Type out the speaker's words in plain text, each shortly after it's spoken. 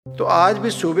तो आज भी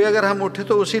सुबह अगर हम उठे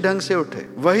तो उसी ढंग से उठे,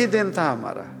 वही दिन था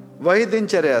हमारा, वही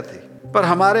दिनचर्या थी। पर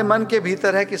हमारे मन के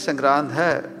भीतर है कि संक्रांत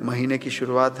है, महीने की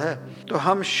शुरुआत है, तो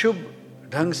हम शुभ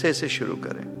ढंग से इसे शुरू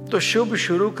करें। तो शुभ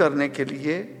शुरू करने के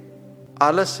लिए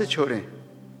आलस्य छोड़ें,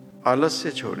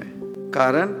 आलस्य छोड़ें।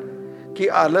 कारण कि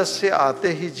आलस्य आते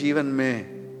ही जीवन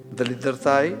में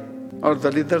दरिद्रता आई, और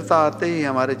दरिद्रता आते ही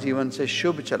हमारे जीवन से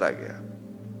शुभ चला गया।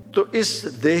 तो इस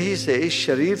देही से, इस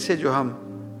शरीर से जो हम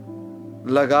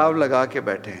लगाव लगा के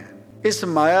बैठे हैं, इस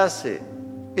माया से,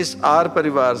 इस आर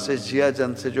परिवार से, जिया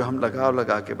जन से जो हम लगाव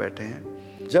लगा के बैठे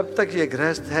हैं, जब तक ये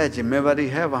गृहस्थ है, जिम्मेवारी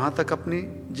है, वहां तक अपनी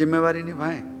जिम्मेवारी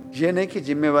निभाएं। ये नहीं कि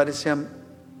जिम्मेवारी से हम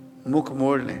मुख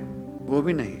मोड़ लें, वो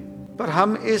भी नहीं, पर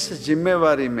हम इस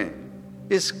जिम्मेवारी में,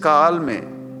 इस काल में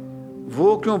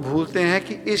वो क्यों भूलते हैं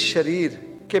कि इस शरीर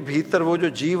के भीतर वो जो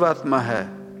जीवात्मा है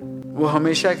वो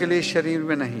हमेशा के लिए इस शरीर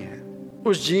में नहीं है।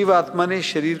 उस जीवात्मा ने इस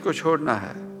शरीर को छोड़ना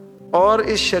है, और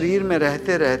इस शरीर में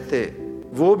रहते रहते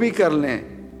वो भी कर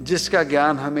लें जिसका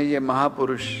ज्ञान हमें ये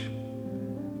महापुरुष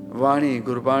वाणी,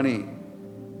 गुरबाणी,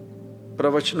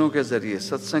 प्रवचनों के जरिए,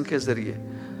 सत्संग के जरिए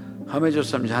हमें जो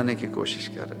समझाने की कोशिश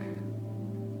कर रहे हैं।